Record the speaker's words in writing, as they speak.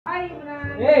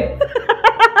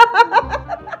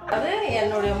அது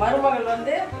என்னுடைய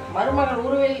மருமகள்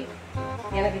உருவில்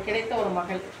எனக்கு கிடைத்த ஒரு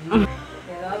மகள்.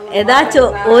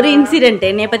 ஏதாச்சும் ஒரு இன்சிடென்ட்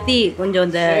என்னை பத்தி கொஞ்சம்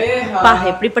இந்த பா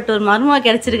எப்படிப்பட்ட ஒரு மருமக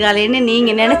கிடைச்சிருக்காளேன்னு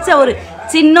நீங்க நினைச்ச ஒரு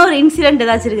சின்ன ஒரு இன்சிடென்ட்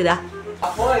ஏதாச்சும் இருக்குதா?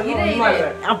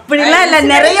 அப்படிலாம் இல்ல,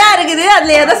 நிறைய இருக்குது.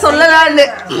 அதுல எதை சொல்லலாம்னு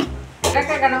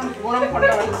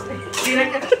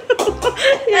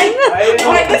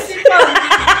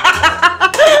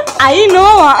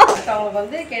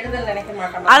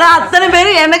ஆனா அத்தனை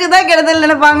பேரும் எனக்கு தான் கெடுதல்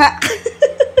நினைப்பாங்க.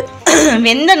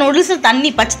 வெந்த நூடுல்ஸ்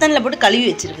தண்ணி பச்சை தண்ணில போட்டு கழுவி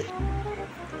வச்சிருக்கு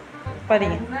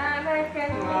பாருங்க.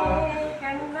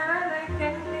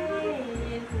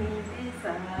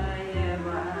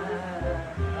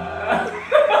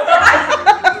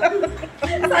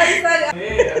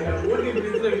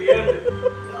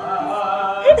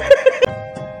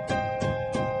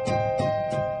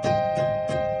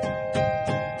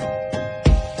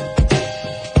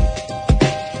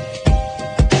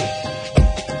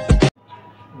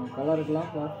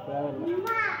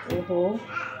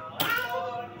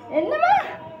 என்னமா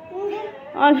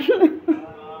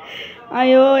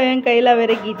ஐயோ என் கையில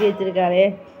வேற கீட்டி வச்சிருக்காளே.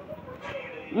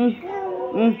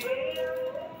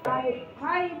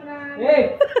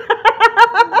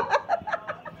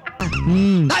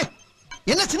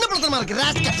 என்ன சின்ன படத்தமா இருக்கு?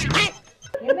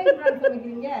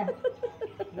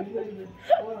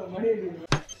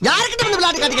 யாருக்கிட்ட வந்து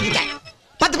விளையாட்டு காட்டிக்கிட்டு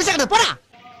 10 பைசா கிட்ட போடா.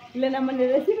 இல்ல நம்ம இந்த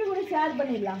ரெசிபி கூட ஷேர்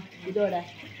பண்ணிடலாம் இதோட,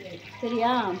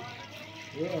 சரியா?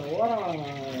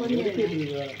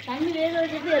 தண்ணி வேக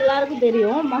வச்சது எல்லாருக்கும்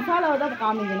தெரியும், மசாலாவை தான்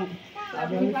காமிக்கணும்.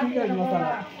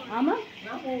 ஆமா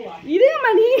இருங்க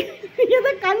மணி,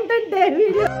 எதை கண்டென்ட்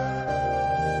வீடியோ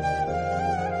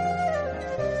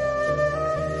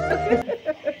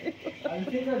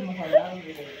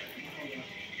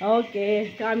ஓகே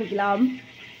காமிக்கலாம்.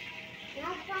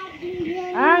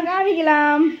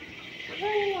 காமிக்கலாம்.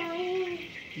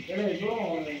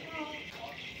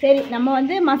 சரி, நம்ம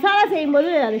வந்து மசாலா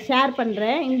செய்யும்போது அதை ஷேர்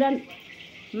பண்ணுறேன். இம்ரான்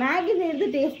மேகி செய்கிறது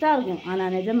டேஸ்ட்டாக இருக்கும்,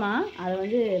 ஆனால் நிஜமா அதை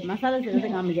வந்து மசாலா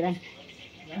செய்கிறது காமிக்கிறேன்.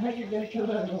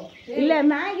 இல்லை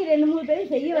மேகி 2-3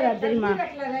 பேர் செய்ய வராது தெரியுமா?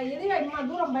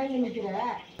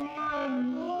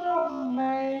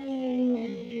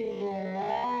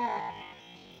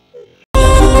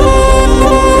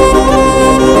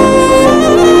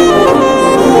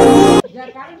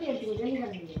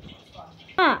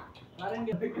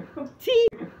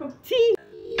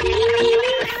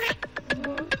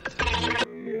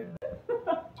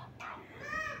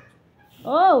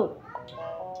 ஓ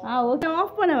ஓகே,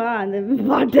 ஆஃப் பண்ணவா அந்த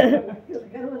பாட்டு?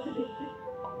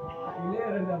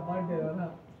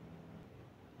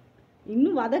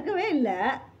 இன்னும் வதக்கவே இல்லை.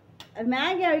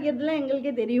 மேகி அழிக்கிறதுலாம்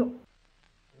எங்களுக்கே தெரியும்.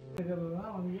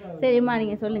 சரிம்மா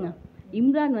நீங்க சொல்லுங்க,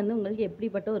 இம்ரான் வந்து உங்களுக்கு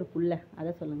எப்படிப்பட்ட ஒரு புள்ள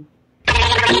அதை சொல்லுங்க.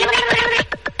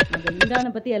 அந்த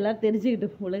இம்ரானை பத்தி எல்லாரும் தெரிஞ்சுக்கிட்டு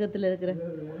உலகத்துல இருக்கிற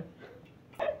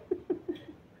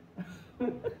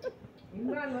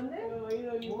இம்ரான் வந்து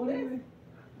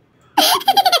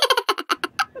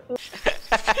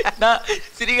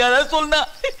சிரிக்காத சொன்னா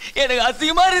எனக்கு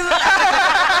அசிங்கமா இருக்கு.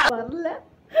 வரல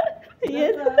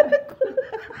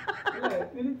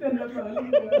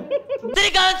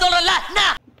சிரிக்காத சொல்றல.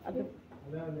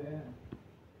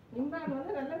 இம்ரான்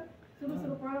வந்து நல்ல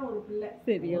சுறுசுறுப்பான ஒரு பிள்ளை.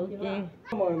 சரி ஓகே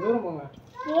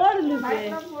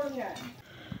போடுங்க.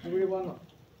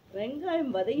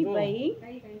 வெங்காயம் வதக்கி பை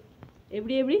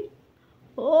எப்படி எப்படி?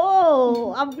 ஓ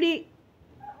அப்படி.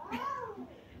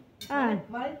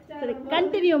 சரி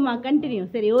கண்டினியூமா, கண்டினியூ.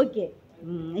 சரி ஓகே,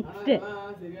 நெக்ஸ்ட்.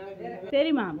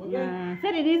 சரிம்மா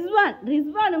சரி,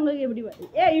 ரிஸ்வான் உங்களுக்கு எப்படி?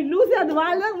 ஏய் லூசு, அது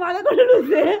வதக்கணும்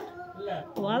லூசு.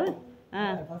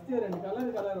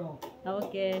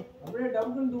 ஓகே,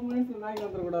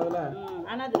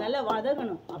 ஆனா அது நல்லா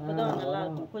வதக்கணும், அப்பதான் நல்லா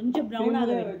இருக்கும். கொஞ்சம் ப்ரௌன்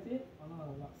ஆகவே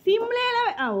சிம்லேல.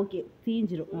 ஓகே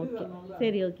தீஞ்சிரும். ஓகே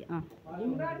சரி ஓகே.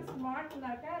 இம்ரான்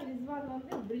ஸ்மார்ட்னாக்கா ரிஸ்வான்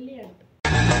வந்து பிரில்லியன்ட்.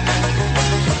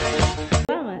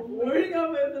 ஒழுங்கா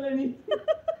பேசல நீ.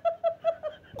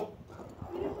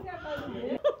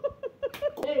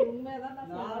 ஏய் உண்மையதான் நான்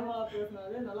நார்மலா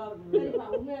பேசினாலே நல்லா இருக்கும். சரிப்பா,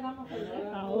 உண்மையதான் சொல்றேன்.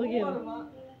 ஓகே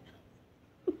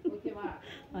ஓகேவா?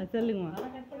 சொல்லுங்கம்மா. அத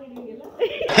கட் பண்ணிடுவீங்கல?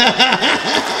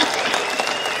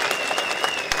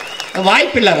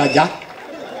 வாய்ப்பில்லை ராஜா,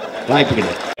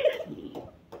 வாய்ப்பில்லை.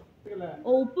 ஓ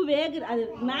உப்பு வேகு அது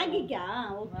மேகிக்கா?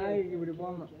 ஓகே மேகிக்கு இப்படி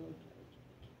போடணும்.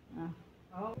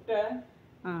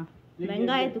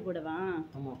 வெங்காயத்து கூடவா?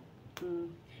 ஆமா.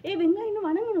 வெங்காயம் இன்னும்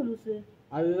வணங்கணும் லூசு.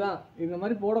 அதுதான் இந்த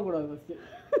மாதிரி போடக்கூடாது ஃபர்ஸ்ட்.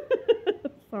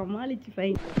 சமாளிச்சு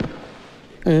ஃபைன்.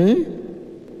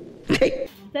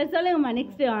 சரி சொல்லுங்கம்மா,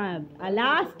 நெக்ஸ்ட்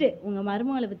லாஸ்ட் உங்க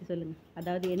மருமகளை பத்தி சொல்லுங்க.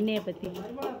 அதாவது எண்ணெயை பத்தி.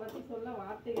 மருமகளை பத்தி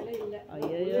வார்த்தைகளே இல்ல.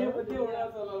 ஐயோ பத்தி ஒண்ணா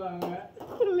சொல்லலாங்க.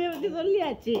 புள்ளைய பத்தி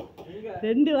சொல்லியாச்சு.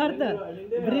 2 வார்த்தை.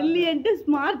 பிரில்லியன்ட்,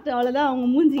 ஸ்மார்ட், அவ்வளவுதான். அவங்க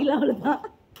மூஞ்சில அவ்வளவுதான்.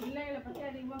 பிள்ளைகளை பத்தி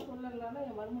அதிகமா சொல்லலனாலும்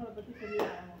என் மருமகளை பத்தி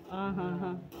சொல்லிடுறாங்க.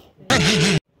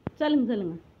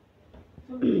 சொல்லுங்க.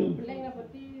 பிள்ளைங்களை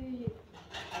பத்தி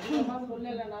அதிகமா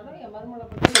சொல்லலைனாலும் என் மருமகளை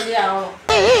பத்தி சொல்லி ஆகணும்.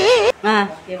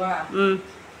 ஓகேவா?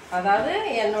 அதாவது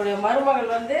என்னுடைய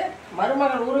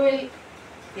மருமகள் உருவில்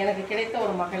எனக்கு கிடைத்த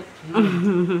ஒரு மகள்.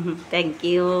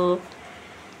 தேங்க்யூ.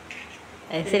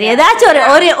 சரி, ஏதாச்சும்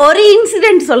ஒரு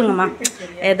இன்சிடென்ட் சொல்லுங்கம்மா.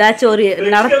 ஏதாச்சும் ஒரு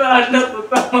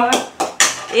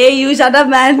யூ ஷட்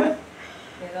அப் மேன்.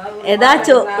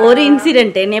 ஏதாச்சும் ஒரு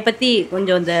இன்சிடென்ட் என்னைய பத்தி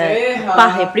கொஞ்சம் இந்த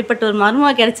எப்படிப்பட்ட ஒரு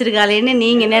மருமக கிடைச்சிருக்காளேன்னு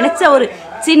நீங்க நினைச்ச ஒரு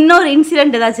சின்ன ஒரு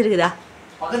இன்சிடென்ட் ஏதாச்சும் இருக்குதா?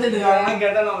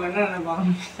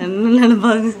 என்ன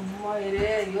நினைப்பாங்க?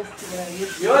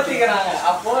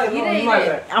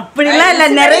 அப்படிலாம் இல்ல,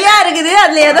 நிறைய இருக்குது.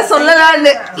 அதுல எதை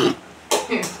சொல்லலாம்னு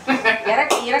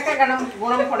இறக்க குணம்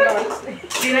கொண்டவள்.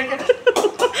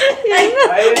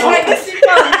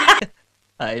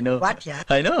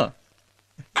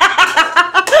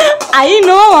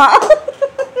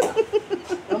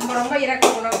 ரொம்ப இறக்க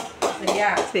குணம். சரியா?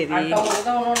 அடுத்தவங்க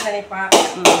உதவணும்னு நினைப்பா.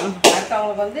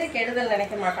 அடுத்தவங்களுக்கு கெடுதல்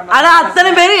நினைக்க மாட்டாங்க. ஆனா அத்தனை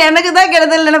பேரு எனக்கு தான்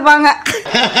கெடுதல் நினைப்பாங்க.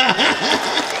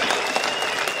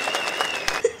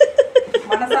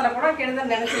 மனசால கூட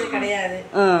கெடுதல் நினைச்சது கிடையாது.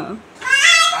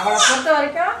 அவளை பொறுத்த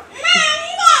வரைக்கும்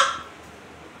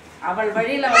அவள்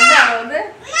வழியில அவ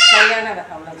சரியானவ.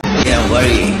 அவ்வளவுதான்.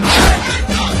 வழி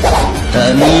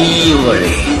தனி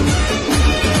வழி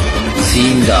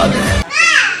சீங்காத.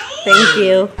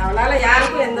 தேங்க்யூ. அவளால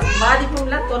யாருக்கும் எந்த பாதிப்பும்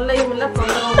இல்ல, தொல்லையும் இல்ல,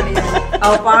 தொந்தரவும் கிடையாது.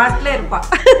 அவ பாட்டுல இருப்பா.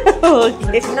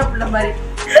 சின்ன பிள்ளை மாதிரி.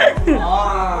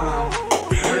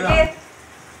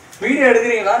 வீடியோ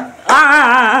எடுக்கிறீங்களா?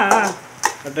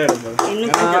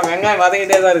 வெங்காயம்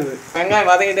வதங்கிட்டே தான் இருக்குது.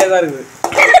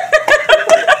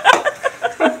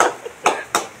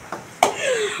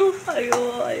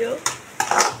 ஐயோ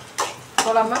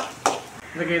போலாமா?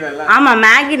 ஆமா,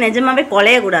 மேகி நிஜமாவே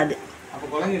கொலைய கூடாது.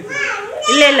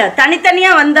 இல்ல தனித்தனியா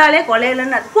வந்தாலே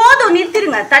கொலையலன்னு போதும்,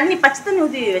 நிறுத்திடுங்க. பச்சை தண்ணி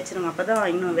ஊற்றி வச்சிருங்க,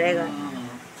 அப்பதான் இன்னும் வேகம்.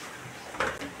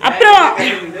 அப்புறம்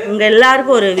உங்க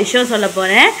எல்லாருக்கும் ஒரு விஷயம் சொல்ல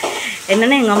போறேன்.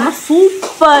 என்னன்னா, எங்க அம்மா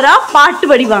சூப்பரா பாட்டு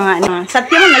படிப்பாங்க.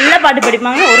 சத்தியமா நல்ல பாட்டு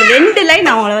படிப்பாங்க. ஒரு 2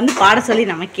 லைன் அவங்கள பாட சொல்லி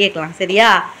நம்ம கேட்கலாம். சரியா?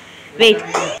 வெயிட்.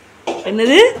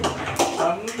 என்னது?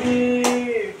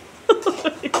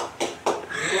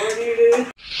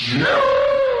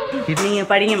 நீங்க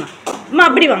படிங்கம்மா. அம்மா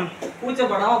அப்படி வாங்க.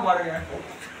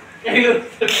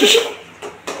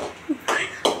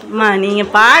 அம்மா நீங்க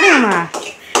பாடுங்கம்மா.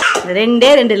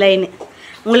 2 லைன்.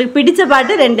 உங்களுக்கு பிடிச்ச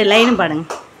பாட்டு 2 லைன் பாடுங்க.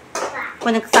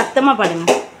 கொஞ்சம் சத்தமா பாடுங்க.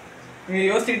 நீங்க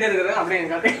யோசிச்சிட்டே இருக்கீங்க. அப்படியே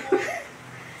காட்டு.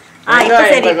 இப்போ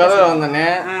சரி. கதவை வந்தனே.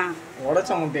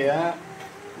 உடைச்ச முட்டைய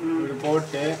இது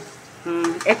போட்டு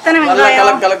எத்தனை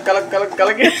வெங்காயம்?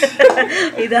 கலக்கு.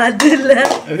 இது அது இல்ல.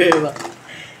 அதேதான்.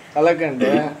 கலக்கண்டு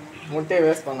முட்டையை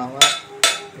வேஸ்ட் பண்ணாம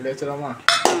இப்படி வச்சிரோமா?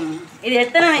 இது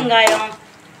எத்தனை வெங்காயம்?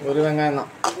 ஒரு வெங்காயம்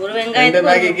தான். ஒரு வெங்காயம். 2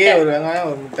 மேகிக்கு ஒரு வெங்காயம்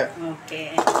ஒரு முட்டை. ஓகே.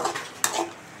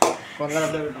 கொஞ்சம்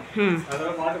அப்படியே விட்டோம்.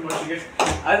 அதெல்லாம் பாட்டு பாட்டு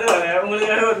அது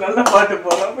உங்களுக்கு ஒரு நல்ல பாட்டு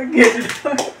போறோம் கேட்டு.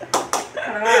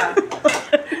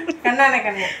 கண்ணானே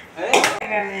கண்ணே.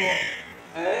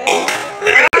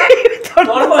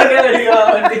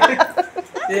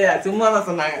 சும்மா தான்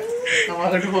சொன்னாங்க. நம்ம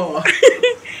கிட்ட போவோம்.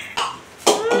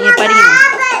 நீங்க படிங்க.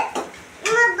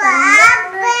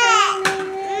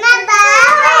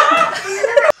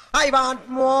 I want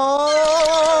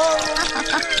more.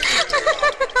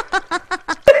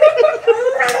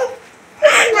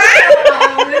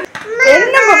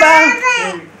 என்ன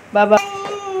பாபா?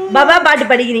 பாபா பாட்டு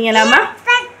படிக்கிறீங்களாமா?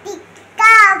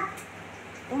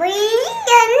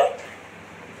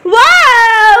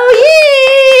 வாவ்!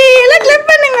 எல்லாம் கிளிக்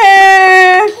பண்ணுங்க.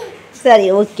 சரி,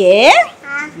 ஓகே.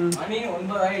 மணி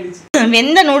 9 ஆயிடுச்சு.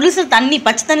 வெந்த நூடுல்ஸ் தண்ணி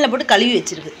பச்சை தண்ணில போட்டு கழுவி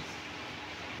வச்சிருக்கு.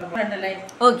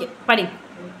 ஓகே, படி.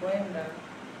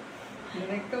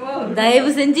 தயவு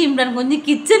செஞ்சு இம்ரான் கொஞ்சம்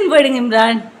கிச்சன் போயிடுங்க.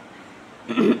 இம்ரான்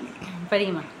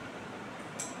படிங்கம்மா.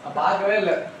 பார்க்கவே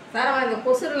இல்லை. சாரமா இந்த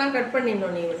கொசுரெல்லாம் கட்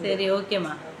பண்ணிடணும் நீங்க. சரி,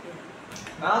 ஓகேம்மா.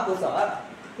 நான் கொசா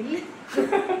இல்ல.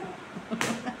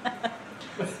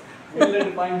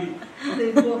 இல்லன்னு பாண்டி.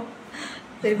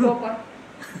 சரி போப்பா.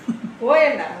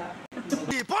 போயேண்டா.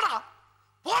 போடா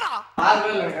போடா.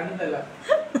 பார்க்கவே இல்லை, கண்டு இல்லை.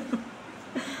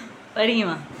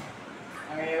 படிங்கம்மா.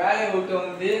 அங்கே வேலையை விட்டு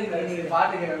வந்து இந்த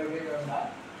பாட்டு கேட்கறா.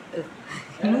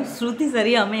 இன்னும் ஸ்ருதி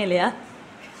சரியா அமையலையா?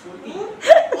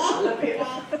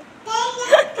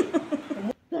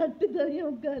 தட்டு தனியா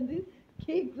உட்காந்து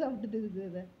கேக் சாப்பிட்டுட்டு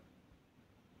இருக்குது.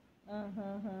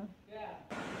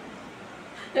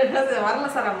 வரல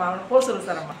சார் அம்மா, அவனை போக சொல்லு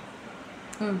சார் அம்மா.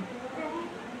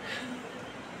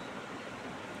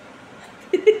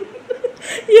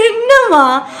 என்னம்மா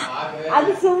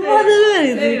அது சும்மாதான்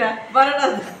வருது. வரடா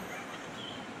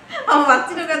அவன்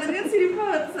வச்சுட்டு உட்காந்துருக்க சிரிப்பா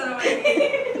வருது சார் அம்மா.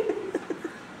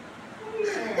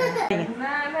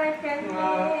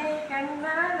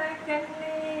 கண்ணான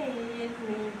கண்ணே என்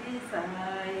மீது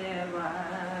சாயவா.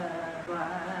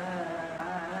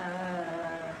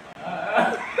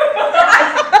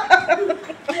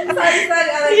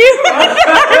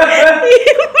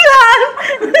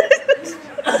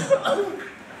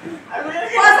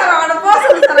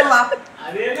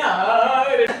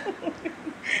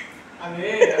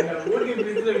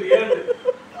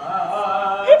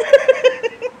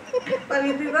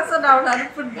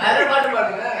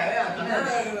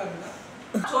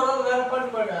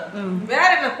 வேற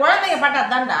என்ன குழந்தைங்க பாட்டா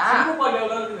தான்டா.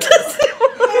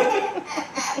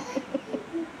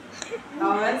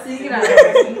 அவன் சீக்கிரம்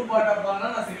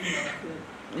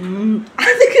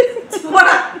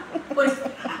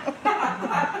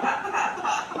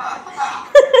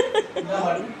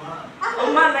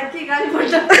அம்மா நக்கி காலி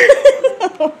பண்ணிட்டேன்.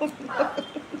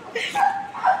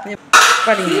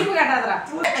 சிரிப்பு காட்டாதடா.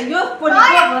 ஐயோ போல.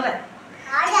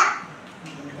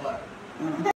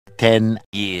 10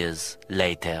 years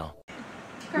later.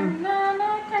 கண்ணான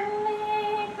கண்ணே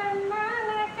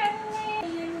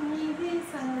என் மீது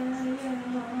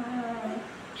சாயவா.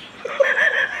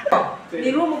 நீ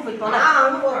ரூமுக்கு போய் போனா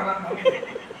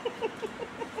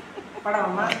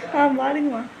படமா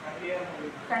பாருங்கம்மா.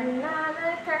 கண்ணான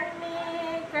கண்ணே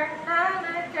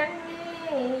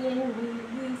என்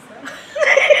மீது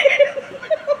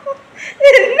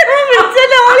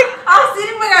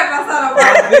சிரிப்பு காட்டுறா சார் அப்பா.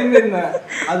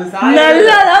 அது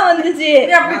நல்லாதான் வந்துச்சு.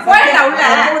 அப்படி போயிடா உள்ள.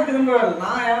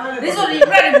 நீ சொல்லு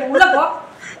இப்படி உள்ள போ.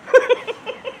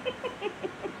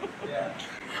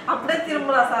 அப்படியே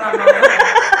திரும்பலாம் சார் அம்மா.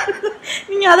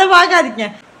 நீங்க அதை பார்க்காதீங்க.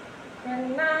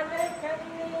 கண்ணான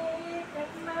கண்ணே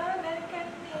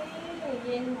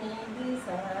என் மீது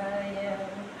சாய.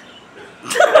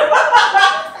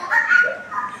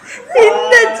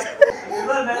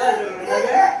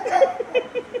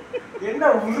 என்ன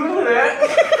உருவுற?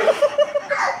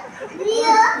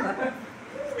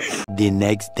 The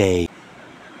next day.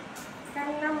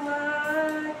 கண்ணம்மா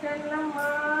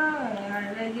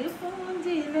அழகு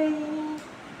பூஞ்சிலை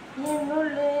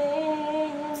என்னுள்ளே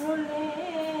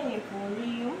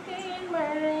பொழியும்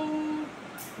தேன்மழை.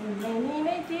 உன்னை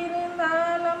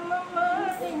நினைத்திருந்தால் அம்மம்மா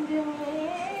நெஞ்சுமே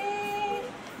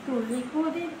துளி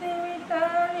குதித்து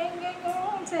விட்டால்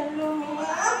எங்கெங்கும் செல்லுமே.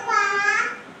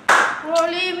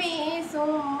 ஒளி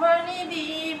வீசும் மணி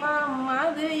தீபம்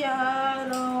அது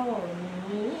யாரோ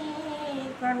நீ.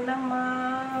 கண்ணம்மா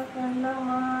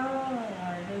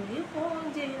அழகு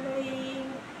பூஞ்சிலை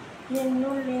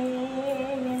என்னுள்ளே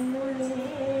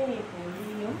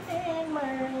பொழியும்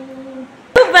தேன்மழை.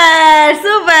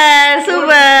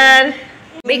 சூப்பர்.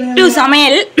 பிக் 2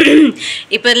 சமையல்.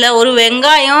 இப்போ இதில் ஒரு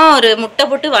வெங்காயம் ஒரு முட்டை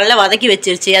போட்டு நல்லா வதக்கி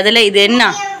வச்சிருச்சு. அதில் இது என்ன?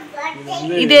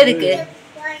 இது எதுக்கு?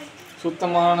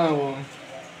 சுத்தமான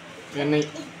எண்ணெய்.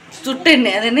 சுட்ட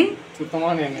எண்ணெய். அது என்ன?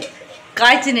 சுத்தமான எண்ணெய்.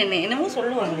 காய்ச்சி எண்ணெய் என்னமோ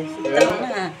சொல்லுவாங்க.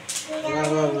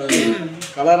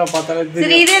 கலரை பார்த்தாலே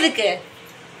சரி, இது எதுக்கு?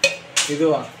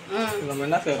 இதுவா நம்ம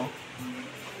என்ன செய்யறோம்?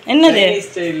 என்னது?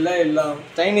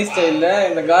 சைனீஸ் ஸ்டைல்ல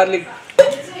இந்த கார்லிக்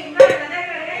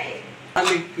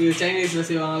சைனீஸ்ல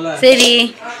செய்வாங்கல்ல. சரி,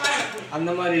 அந்த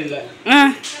மாதிரி இல்ல,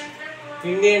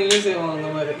 இந்தியன்லயும் செய்வாங்க அந்த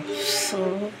மாதிரி.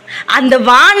 அந்த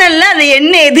வானல்ல அது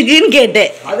என்ன எதுக்குன்னு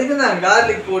கேட்டேன். அதுக்கு தான்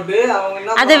கார்லிக் போட்டு அவங்க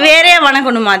என்ன அது வேறே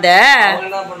வணக்கணுமா? அத அவங்க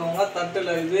என்ன பண்ணுவாங்க, தட்டுல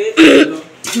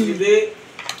இது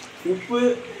உப்பு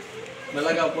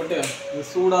மிளகாய் போட்டு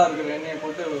சூடா இருக்கிற எண்ணெயை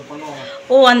போட்டு பண்ணுவாங்க.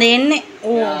 ஓ, அந்த எண்ணெய். ஓ,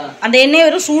 அந்த எண்ணெய்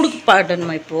வெறும் சூடுக்கு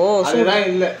பாட்டணுமா? இப்போ அதுதான்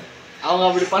இல்ல, அவங்க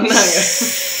அப்படி பண்ணாங்க.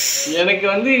 எனக்கு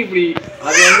வந்து இப்படி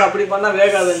அது வந்து அப்படி பண்ணா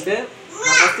வேகாதுன்ட்டு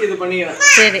நான் ஃபர்ஸ்ட் இது பண்ணிக்கிறேன்.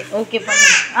 சரி, ஓகே பண்ணு.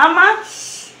 ஆமா,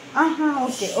 ஆஹா,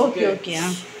 ஓகே.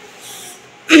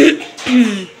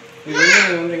 இது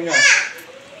வந்து எங்க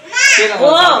சீரக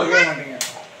ஓ சாப்பிடவே மாட்டீங்க.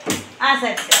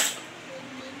 சரி.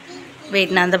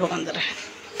 வெயிட், நான் அந்த பக்கம் வந்துடுறேன்.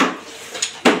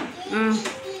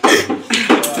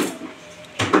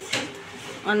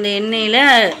 அந்த எண்ணெயில்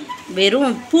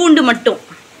வெறும் பூண்டு மட்டும்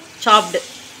சாப்பிடு.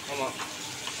 ஆமா,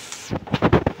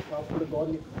 சாப்பிடு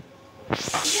கார்லிக்.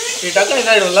 இது டக்குனு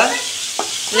இதாயிடும்ல?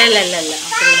 இல்லை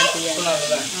அப்படிலாம்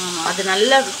தெரியாது. ஆமாம், அது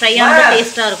நல்லா ஃப்ரையான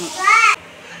டேஸ்ட்டாக இருக்கும்.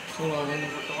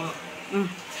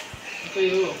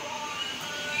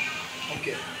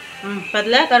 ஓகே.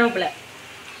 பதில் கருவேப்பிலை.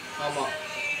 ஆமாம்,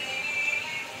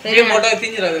 சரி, போட்டால்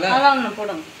தீஞ்சிடாதுல்ல? அதான் ஒன்று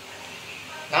போடுங்க.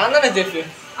 நான் தானே செஃப்.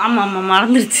 ஆமாம்,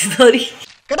 மறந்துடுச்சு, சாரி.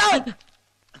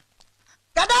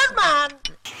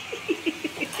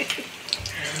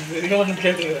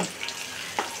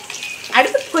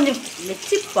 அடுப்பு கொஞ்சம்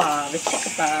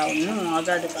வச்சுக்கப்பா ஒன்றும்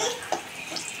ஆகாதுப்பா.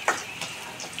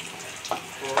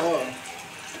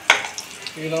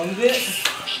 இதுல வந்து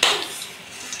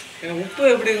உப்பு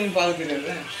எப்படி இருக்குன்னு பார்க்க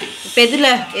தெரியாது. இப்போ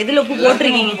எதுல உப்பு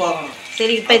போட்டிருக்கீங்க?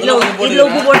 சரி, இப்போ இதுல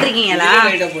உப்பு போட்டிருக்கீங்களா?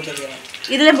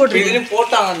 இதுல போட்டிருக்கீங்க.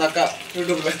 போட்டாங்க அந்த அக்கா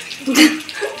யூடியூப்ல.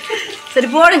 சரி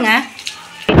போடுங்க.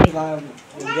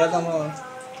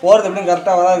 போறது எப்படியும்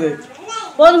கரெக்டா வராது.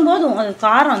 போதும் அது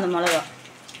காரம். அந்த மிளகா,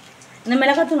 இந்த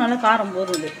மிளகாத்தூள் நல்லா காரம்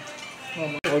போதும் இது.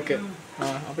 ஓகே,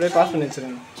 அப்படியே பாஸ் பண்ணி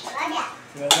வச்சிருங்க.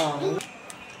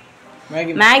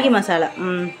 மேகி மசாலா.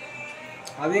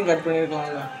 அதையும் கட்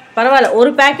பண்ணிருக்கலாம்ல. பரவாயில்ல, ஒரு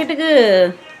பேக்கெட்டுக்கு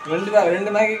ரெண்டு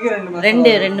மேகிக்கு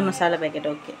ரெண்டு மசாலா பேக்கெட்.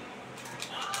 ஓகே,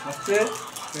 ஃபர்ஸ்ட்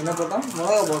என்ன போட்டோம்?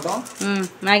 மிளகா போட்டோம்.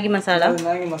 மேகி மசாலா.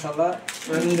 மேகி மசாலா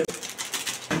 2.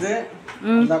 இது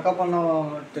இந்த அக்கா பண்ண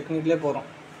டெக்னிக்லேயே போகிறோம்.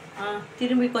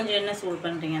 திரும்பி கொஞ்சம் என்ன சூடு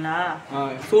பண்ணுறீங்களா?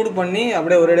 சூடு பண்ணி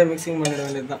அப்படியே ஒரேடியாக மிக்சிங் பண்ணிட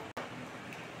வேண்டியது தான்.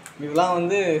 இதெல்லாம்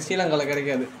வந்து ஸ்ரீலங்காவில்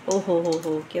கிடைக்காது. ஓஹோ,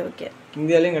 ஓகே ஓகே.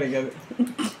 இந்தியாலேயும் கிடைக்காது,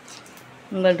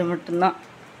 உங்கள்கிட்ட மட்டும்தான்.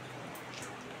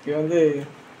 இது வந்து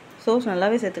சோஸ்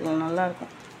நல்லாவே சேர்த்துக்கலாம்,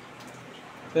 நல்லாயிருக்கும்.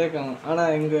 சேர்க்கலாம்.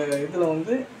 ஆனால் எங்கள் இதில்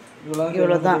வந்து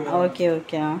இவ்வளோதான். Okay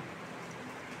okay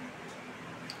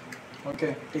okay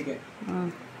டீக்கே.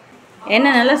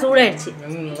 எண்ணெய் நல்லா சூடாயிடுச்சு.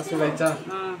 நல்லா சூடாயிடுச்சா?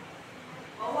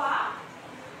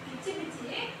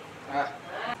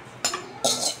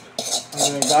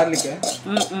 கார்லிக்கு.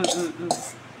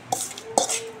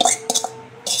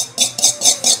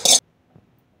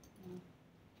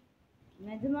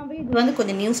 நிஜமாவே இது வந்து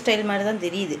கொஞ்சம் நியூ ஸ்டைல் மாதிரி தான்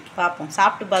தெரியுது. பார்ப்போம்,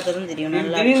 சாப்பிட்டு பார்த்ததும் தெரியும்.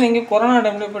 நல்லா திடீர்னு இங்கே கொரோனா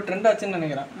டைமில் இப்போ ட்ரெண்ட் ஆச்சுன்னு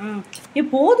நினைக்கிறேன்.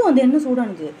 போதும், அது என்ன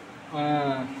சூடானுது.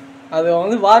 அது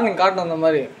வந்து வார்னிங் காட்டும். அந்த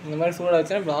மாதிரி இந்த மாதிரி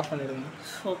சூடாச்சுன்னா இப்போ ஆஃப் பண்ணிவிடுங்க.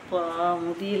 சூப்பா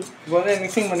முடியல. இப்போ வந்து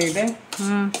மிக்சிங் பண்ணிக்கிட்டு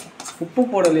உப்பு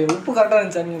போடலையே. உப்பு கரெக்டாக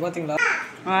இருந்துச்சா நீங்கள் பார்த்தீங்களா?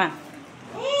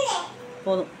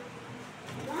 போதும்.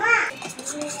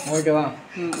 ஓகேவா?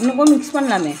 இன்னும் கொஞ்சம் மிக்ஸ்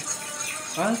பண்ணலாமே.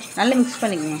 நல்லா மிக்ஸ்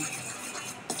பண்ணிக்கோங்க.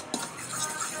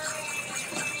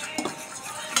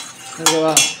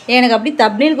 ஓகேவா? எனக்கு அப்படி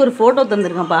தப்னீலுக்கு ஒரு ஃபோட்டோ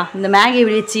தந்துருங்கப்பா, இந்த மேகியை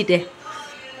வச்சுட்டு.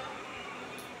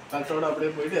 கட்டோட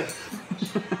அப்படியே போயிட்டு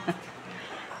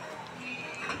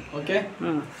ஓகே.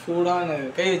 சூடான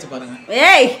கை வச்சு பாருங்க.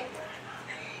 ஏய்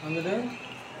வந்துட்டு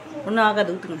ஒன்றும் ஆகாது.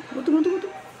 ஊற்றுங்க.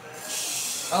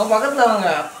 அவங்க பக்கத்தில் வாங்க.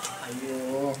 ஐயோ,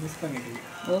 மிஸ் பண்ணிட்டு.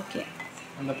 ஓகே,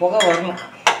 அந்த புகை வரணும்.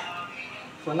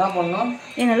 இப்போ என்ன பண்ணணும்?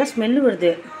 நல்லா ஸ்மெல்லு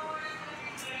வருது.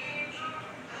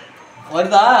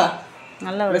 வருதா?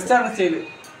 நல்லா வருது. Restaurant style.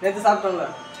 நேற்று சாப்பிட்டோம்ல.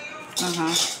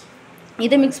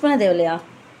 இதை மிக்ஸ் பண்ண தேவையில்லையா?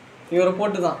 இவரை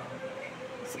போட்டு தான்.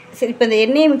 சரி, இப்போ இந்த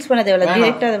எண்ணெயை மிக்ஸ் பண்ண தேவையில்ல,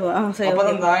 டிரெக்டாக. சரி,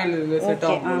 அப்பதான் அந்த ஆயில் செட்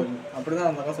ஆகும். அப்படிதான்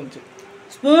அந்த அக்கா சொல்லிச்சு.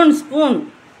 Spoon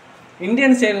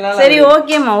Indian ஸ்டைல்னால. சரி,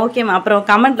 ஓகேம்மா. அப்புறம்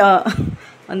கமெண்ட்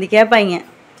வந்து கேட்பாங்க.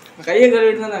 கையை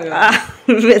கழுவிட்டு தான்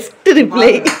பெஸ்ட்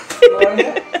ரிப்ளை.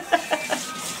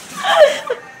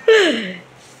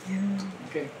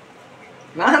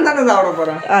 நான் தானே சாப்பிட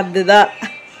போறேன். அதுதான்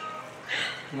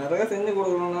நிறைய செஞ்சு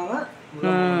கொடுக்கணும்னா தான்.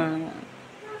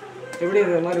 எப்படி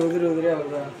இந்த மாதிரி உதிரியா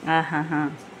வருதா?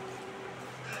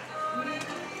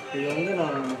 இது வந்து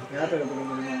நான் யார்கிட்ட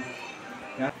கற்றுக்கணும்?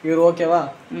 இவர் ஓகேவா?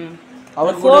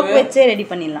 அவர் ஃபோக் வச்சே ரெடி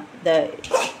பண்ணிடலாம்.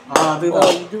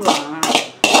 அதுதான். இதுவா?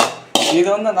 இது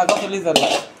வந்து அந்த அக்கா சொல்லி தரல.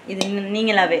 இது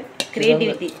நீங்களாவே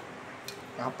கிரியேட்டிவிட்டி.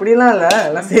 அப்படிலாம் இல்லை,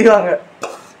 எல்லாம் செய்வாங்க.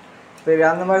 சரி,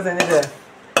 அந்த மாதிரி செஞ்சுட்டு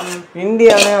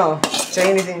இந்தியாலையும்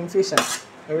சைனீஸ் இன்ஃபியூஷன்.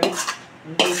 எப்படி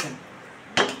இன்ஃபியூஷன்?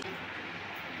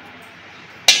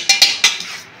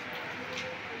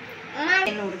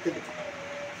 என்ன இருக்குது?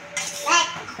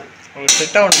 ஒரு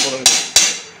செட்டாக ஒன்று போடுது.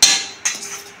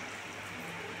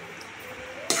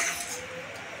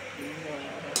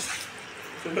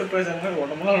 சுகர் பேஷண்ட்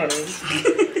உடம்புலாம் நடக்குது.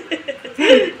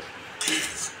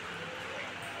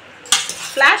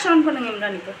 ஃப்ளாஷ் ஆன் பண்ணுங்க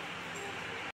இம்ரான். இப்போ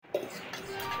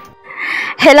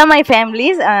ஹலோ மை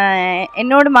ஃபேமிலிஸ்,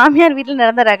 என்னோட மாமியார் வீட்டில்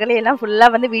நடந்த ரகலையெல்லாம்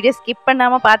ஃபுல்லாக வந்து வீடியோ ஸ்கிப்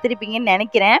பண்ணாமல் பார்த்துருப்பீங்கன்னு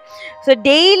நினைக்கிறேன். ஸோ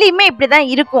டெய்லியுமே இப்படி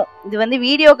தான் இருக்கும். இது வந்து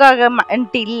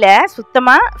வீடியோக்காகன்ட்டு இல்லை,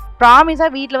 சுத்தமாக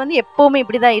ப்ராமிஸாக வீட்டில் வந்து எப்போவுமே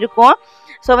இப்படி தான் இருக்கும்.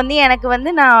 ஸோ வந்து எனக்கு வந்து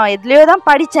நான் எதுலேயோ தான்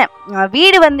படித்தேன்,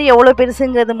 வீடு வந்து எவ்வளோ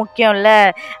பெருசுங்கிறது முக்கியம் இல்லை,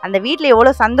 அந்த வீட்டில்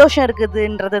எவ்வளோ சந்தோஷம்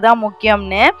இருக்குதுன்றது தான்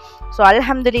முக்கியம்னு. ஸோ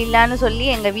அல்ஹம்துலில்லான்னு சொல்லி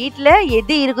எங்கள் வீட்டில்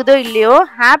எது இருக்குதோ இல்லையோ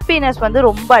ஹாப்பினஸ் வந்து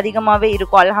ரொம்ப அதிகமாகவே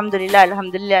இருக்கும்.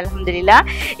 அல்ஹம்துலில்லா.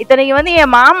 இத்தனைக்கு வந்து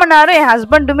என் மாமனாரும் என்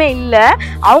ஹஸ்பண்டுமே இல்லை,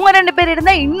 அவங்க 2 பேர்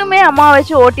இருந்தால் இன்னுமே அம்மா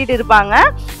வச்சு ஓட்டிகிட்டு இருப்பாங்க.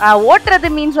 ஓட்டுறது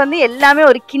மீன்ஸ் வந்து எல்லாமே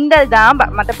ஒரு கிண்டல் தான்.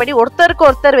 மற்றபடி ஒருத்தருக்கு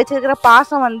ஒருத்தர் வச்சுருக்கிற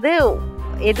பாசம் வந்து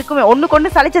எதுக்குமே ஒன்றுக்கு ஒன்று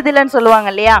சலிச்சது இல்லைன்னு சொல்லுவாங்க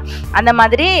இல்லையா, அந்த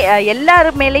மாதிரி எல்லாரு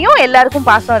மேலேயும் எல்லாருக்கும்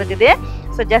பாசம் இருக்குது.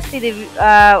 ஸோ ஜஸ்ட் இது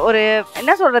ஒரு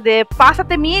என்ன சொல்கிறது,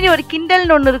 பாசத்தை மீறி ஒரு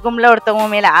கிண்டல்னு ஒன்று இருக்கும்ல ஒருத்தவங்க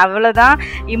மேலே, அவ்வளோதான்.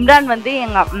 இம்ரான் வந்து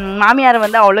எங்கள் மாமியாரை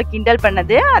வந்து அவ்வளோ கிண்டல்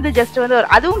பண்ணது. அது ஜஸ்ட் வந்து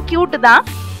அதுவும் க்யூட்டு தான்.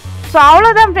 ஸோ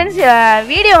அவ்வளோதான் ஃப்ரெண்ட்ஸ்.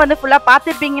 வீடியோ வந்து ஃபுல்லாக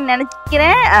பார்த்துருப்பீங்கன்னு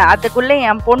நினைக்கிறேன். அதுக்குள்ளே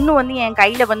என் பொண்ணு வந்து என்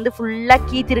கையில் வந்து ஃபுல்லாக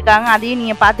கீத்திருக்காங்க, அதையும்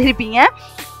நீங்கள் பார்த்துருப்பீங்க.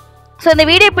 ஸோ இந்த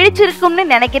வீடியோ பிடிச்சிருக்கும்னு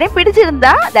நினைக்கிறேன்.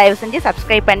 பிடிச்சிருந்தா தயவு செஞ்சு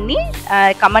சப்ஸ்கிரைப் பண்ணி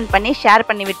கமெண்ட் பண்ணி ஷேர்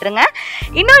பண்ணி விட்டுருங்க.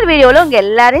 இன்னொரு வீடியோவில் உங்கள்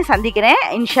எல்லாரையும் சந்திக்கிறேன்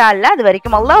இன்ஷா அல்லாஹ். அது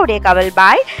வரைக்கும் அல்லாஹ்வுடைய கவல்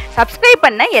பாய். சப்ஸ்கிரைப்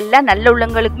பண்ண எல்லா நல்ல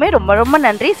உள்ளங்களுக்குமே ரொம்ப ரொம்ப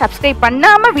நன்றி. சப்ஸ்கிரைப்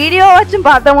பண்ணாமல் வீடியோவாச்சும்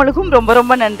பார்த்தவங்களுக்கும் ரொம்ப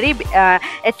ரொம்ப நன்றி.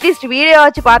 அட்லீஸ்ட்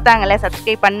வீடியோவாச்சும் பார்த்தாங்களே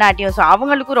சப்ஸ்கிரைப் பண்ணாட்டியும், ஸோ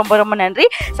அவங்களுக்கும் ரொம்ப ரொம்ப நன்றி.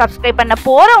 சப்ஸ்கிரைப் பண்ண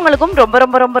போகிறவங்களுக்கும் ரொம்ப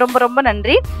ரொம்ப ரொம்ப ரொம்ப ரொம்ப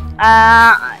நன்றி.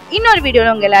 இன்னொரு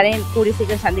வீடியோவில் உங்கள் எல்லாரையும் கூடி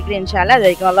சீக்கிரம் சந்திக்கிறேன் இன்ஷா அல்லாஹ். அது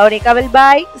வரைக்கும் அல்லாஹ்வுடைய கவல்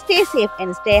பாய். Stay safe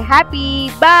and stay happy.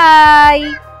 Bye.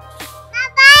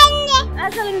 Bye.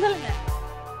 சொல்லுங்க.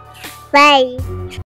 Bye.